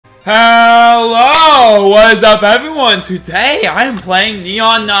Hello! What is up, everyone? Today I am playing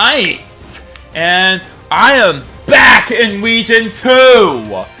Neon Knights, and I am back in Region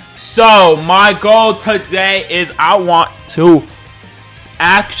 2. So my goal today is I want to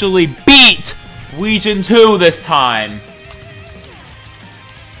actually beat Region 2 this time.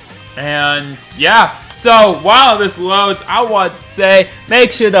 And yeah, so while this loads, I want to say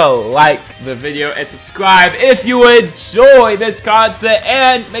make sure to like the video and subscribe if you enjoy this content,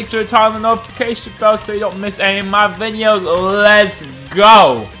 and make sure to turn on the notification bell so you don't miss any of my videos. Let's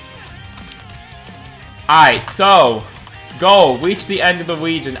go! Alright, so go reach the end of the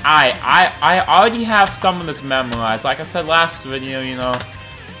region. I already have some of this memorized. Like I said last video, you know,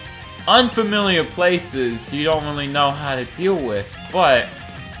 unfamiliar places you don't really know how to deal with, but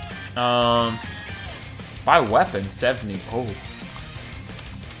by weapon, 70.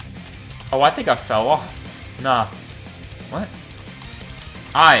 Oh, I think I fell off. Nah. What?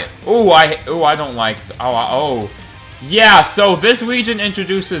 I don't like. Yeah, so this region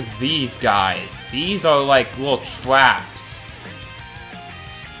introduces these guys. These are like little traps.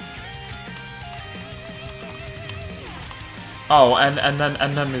 Oh, and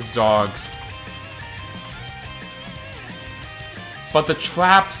then there's dogs. But the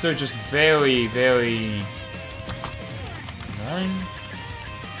traps are just very, very annoying.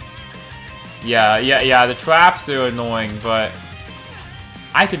 Yeah, the traps are annoying, but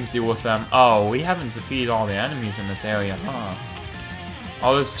I can deal with them. Oh, we haven't defeated all the enemies in this area, huh?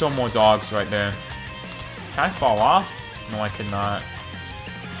 Oh, there's still more dogs right there. Can I fall off? No, I cannot.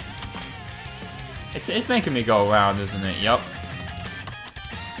 It's making me go around, isn't it? Yup.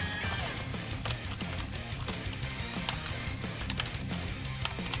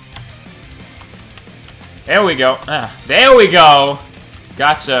 There we go. There we go.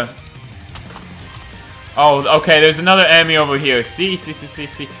 Gotcha. Oh, okay. There's another enemy over here. See.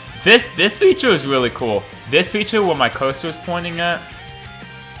 This feature is really cool. This feature where my cursor is pointing at.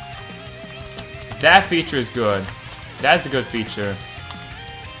 That feature is good. That's a good feature.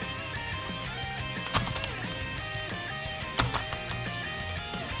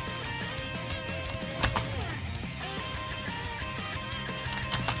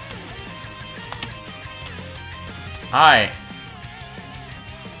 Hi.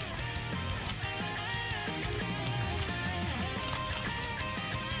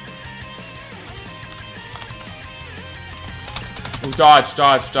 Ooh, dodge.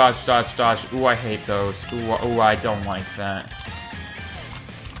 Ooh, I hate those. Ooh, I don't like that.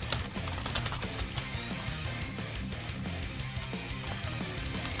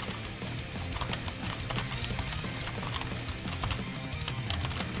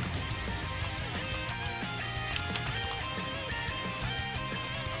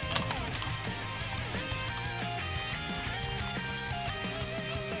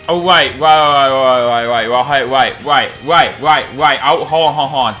 Oh, right. Oh, hold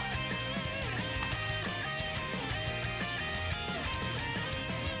on.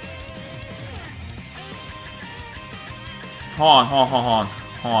 Hold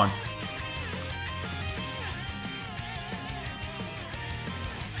on.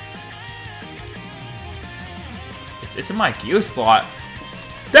 It's in my gear slot.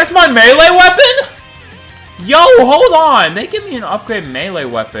 That's my melee weapon? Yo, hold on! They give me an upgrade melee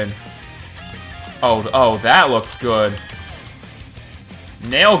weapon. Oh, that looks good.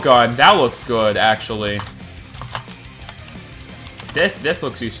 Nail gun, that looks good, actually. This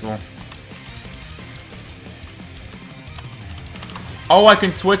looks useful. Oh, I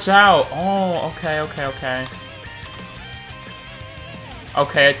can switch out. Oh, okay.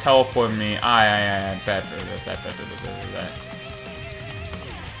 Okay, it teleported me. Bet.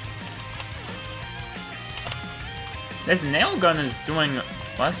 This nail gun is doing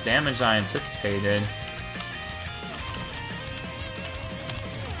less damage than I anticipated.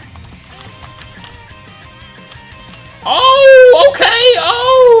 Oh, okay.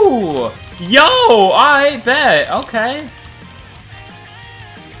 Oh, yo, I bet. Okay.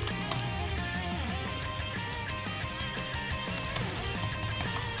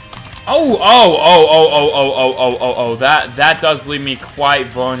 Oh, that does leave me quite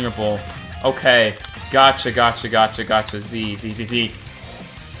vulnerable. Okay. Gotcha. Z.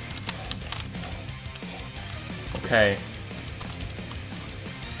 Okay.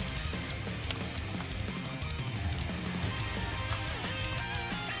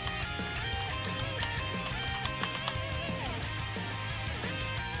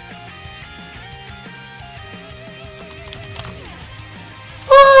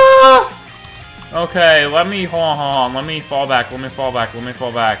 Okay, hold on. Let me fall back.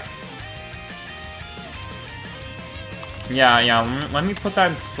 Yeah. Let me put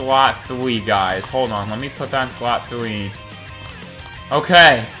that in slot 3, guys. Hold on. Let me put that in slot 3.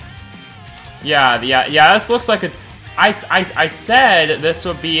 Okay. Yeah. This looks like it's. I said this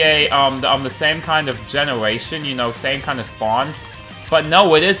would be a the same kind of generation, you know, same kind of spawn, but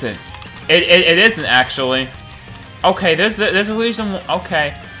no, it isn't. It isn't actually. Okay, there's a reason.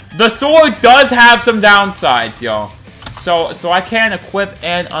 Okay, the sword does have some downsides, y'all. So I can equip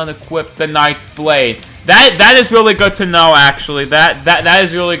and unequip the Knight's Blade. That is really good to know, actually. That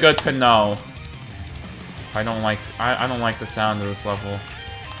is really good to know. I don't like the sound of this level.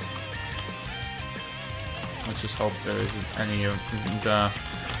 Let's just hope there isn't any of the.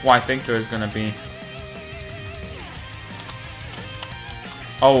 Well, I think there is gonna be.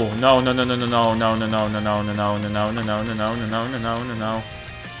 Oh no.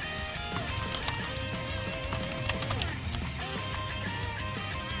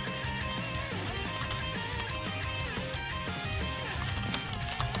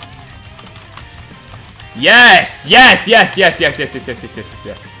 Yes.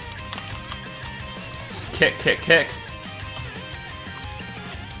 Just kick.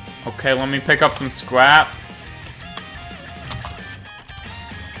 Okay, let me pick up some scrap.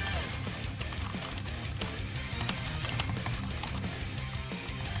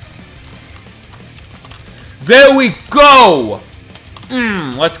 There we go!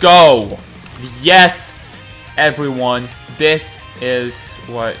 Let's go! Yes, everyone, this is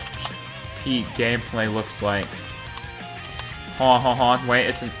what peak gameplay looks like. Hold on,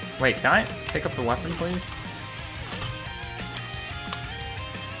 wait, wait, can I pick up the weapon, please?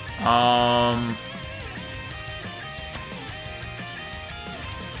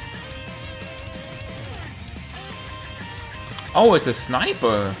 Oh, it's a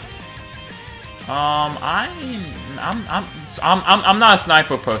sniper. I'm not a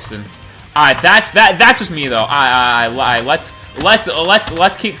sniper person. Alright, that's just me though.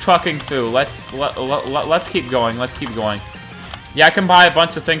 Let's keep trucking through. Let's keep going. Let's keep going. Yeah, I can buy a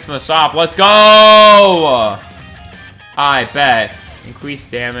bunch of things in the shop. Let's go! I bet. Increase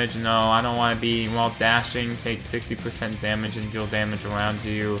damage. No, I don't want to be. While dashing, take 60% damage and deal damage around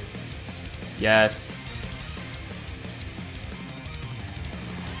you. Yes.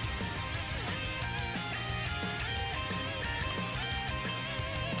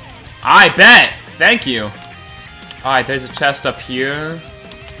 I bet! Thank you! Alright, there's a chest up here.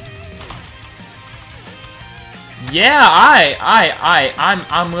 Yeah,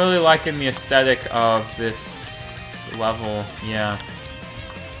 I'm really liking the aesthetic of this level, yeah.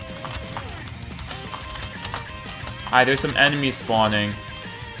 Alright, there's some enemies spawning.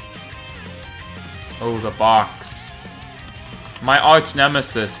 Oh, the box. My arch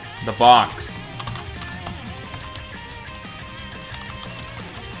nemesis, the box.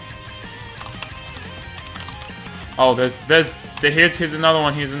 Oh, here's another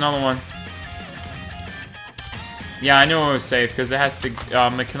one. Here's another one. Yeah, I knew it was safe because it has to.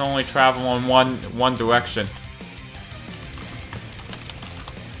 It can only travel in one direction.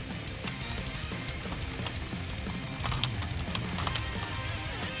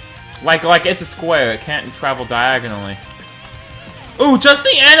 Like it's a square. It can't travel diagonally. Ooh, just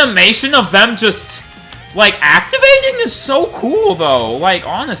the animation of them just like activating is so cool though. Like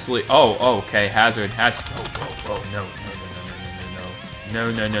honestly. Oh, okay. Hazard. Oh, no.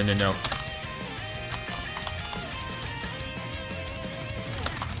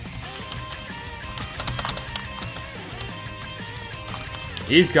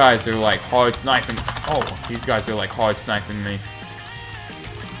 These guys are like hard sniping. Oh, these guys are like hard sniping me.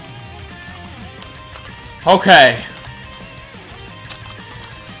 Okay.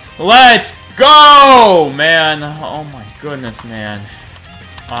 Let's go, man. Oh my goodness, man.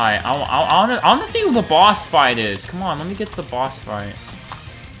 Alright, I want to see who the boss fight is. Come on, let me get to the boss fight.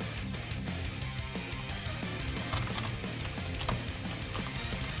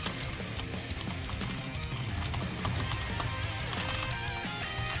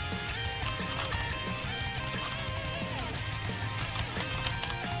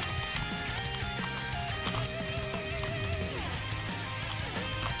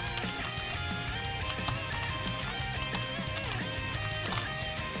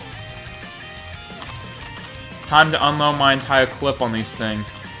 Time to unload my entire clip on these things.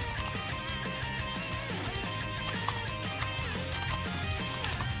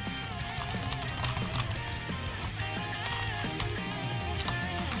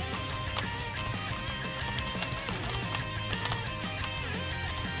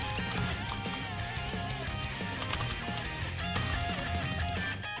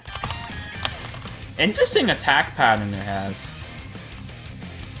 Interesting attack pattern it has.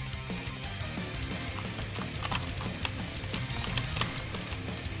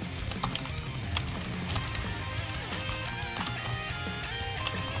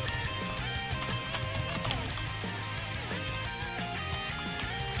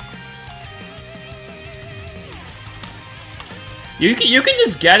 You can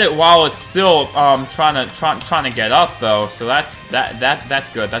just get it while it's still trying to get up though. So that's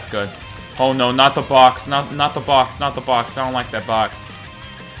good. That's good. Oh no, not the box. Not the box. Not the box. I don't like that box.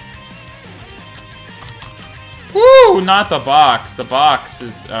 Woo! Not the box. The box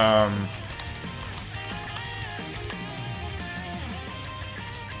is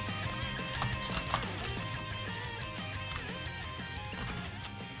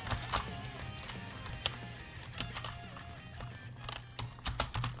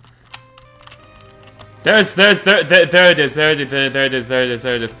there it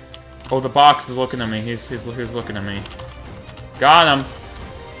is. Oh, the box is looking at me. He's looking at me. Got him.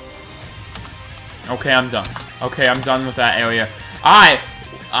 Okay, I'm done. Okay, I'm done with that area. I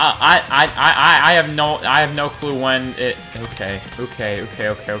have no clue when it. Okay.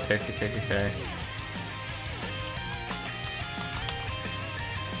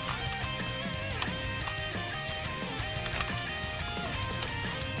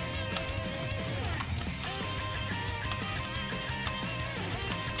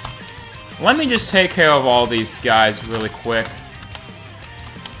 Let me just take care of all these guys really quick.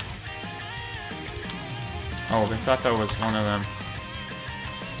 Oh, I thought that was one of them.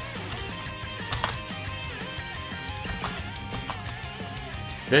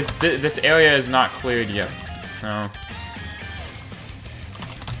 This area is not cleared yet, so.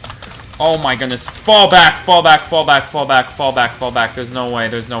 Oh my goodness! Fall back! Fall back! Fall back! Fall back! Fall back! Fall back! There's no way!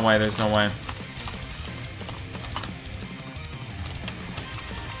 There's no way! There's no way!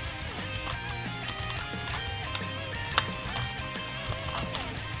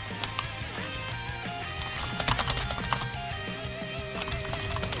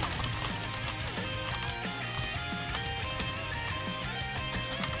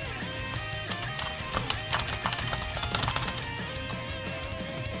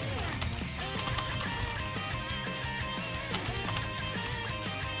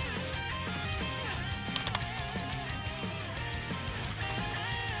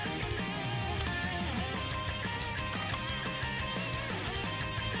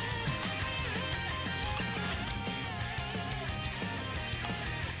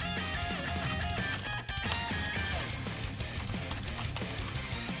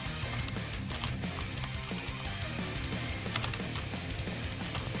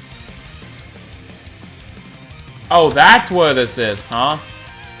 Oh, that's where this is, huh?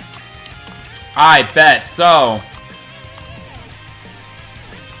 I bet so.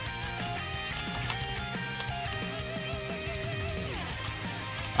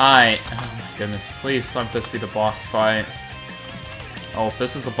 Oh my goodness, please let this be the boss fight. Oh, if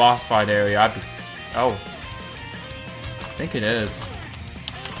this is a boss fight area, I'd be... Oh. I think it is.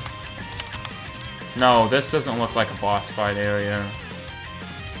 No, this doesn't look like a boss fight area.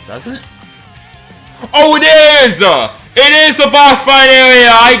 Does it? Oh, it is! It is the boss fight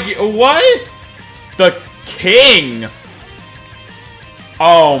area! What? The king!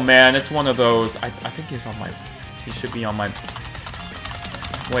 Oh, man, it's one of those. I think he's on my... He should be on my...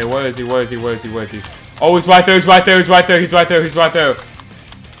 Wait, where is he? Where is he? Where is he? Where is he? Oh, he's right there, he's right there, he's right there, he's right there, he's right there.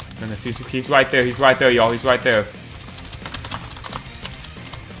 Goodness, he's right there, y'all, he's right there.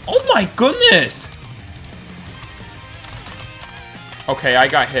 Oh my goodness! Okay, I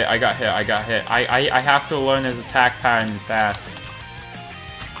got hit. I have to learn his attack pattern fast.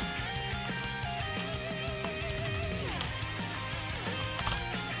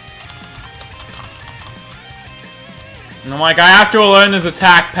 And I'm like, I have to learn his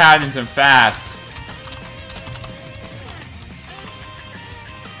attack patterns and fast.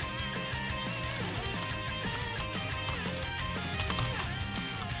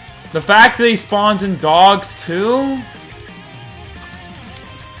 The fact that he spawns in dogs too?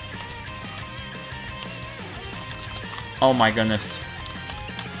 Oh my goodness.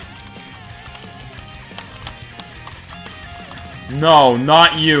 No,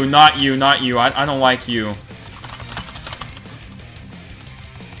 not you, not you, not you. I don't like you.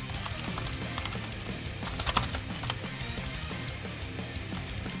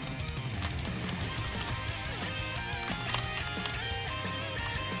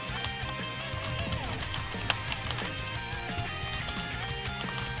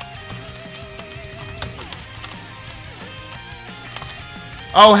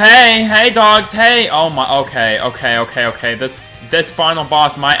 Oh, hey, dogs, hey! Oh my, okay. This final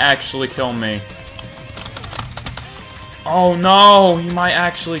boss might actually kill me. Oh no, he might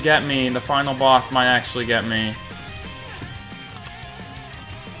actually get me. The final boss might actually get me.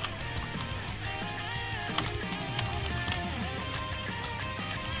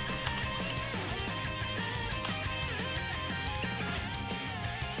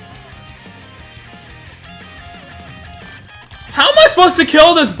 How am supposed to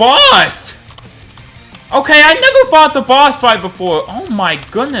kill this boss? Okay, I never fought the boss fight before. Oh my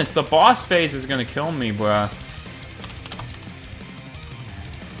goodness, the boss phase is gonna kill me, bruh.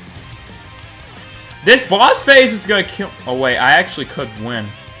 This boss phase is gonna kill... Oh wait, I actually could win.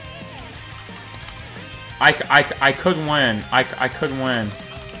 I could win. I could win.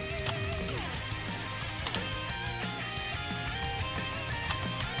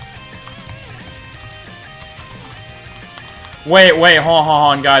 Wait, hold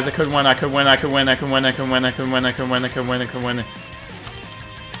on, guys. I could win. I could win.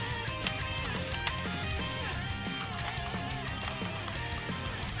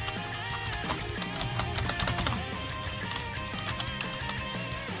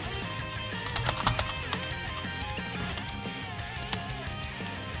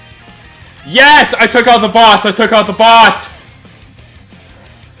 Yes! I took out the boss!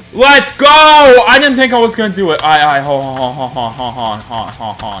 Let's go! I didn't think I was gonna do it. Hold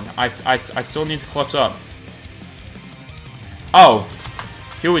on. I still need to clutch up. Oh.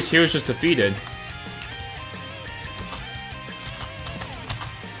 He was just defeated.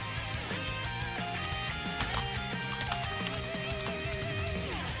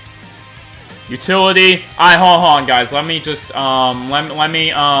 Utility. Hold on, guys. Let me just, let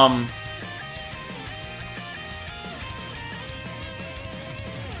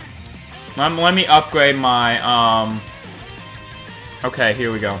me upgrade my, Okay,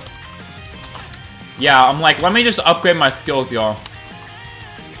 here we go. Yeah, I'm like, let me just upgrade my skills, y'all.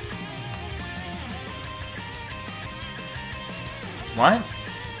 What?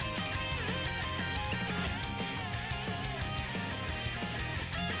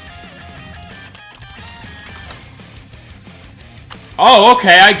 Oh,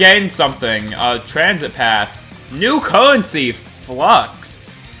 okay, I gained something. Transit pass. New currency,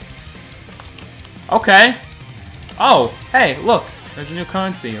 Flux. Okay. Oh, hey, look. There's a new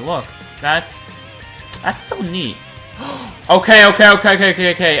currency. Look. That's so neat. Okay,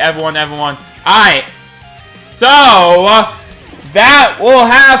 everyone. Alright. So, that will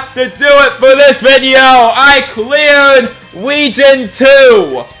have to do it for this video. I cleared Region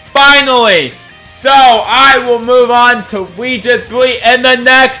 2. Finally. So, I will move on to Region 3 in the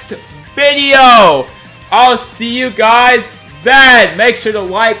next video. I'll see you guys then. Make sure to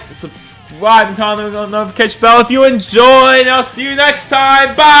like, subscribe, and turn on the notification bell if you enjoyed. And I'll see you next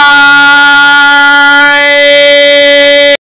time. Bye!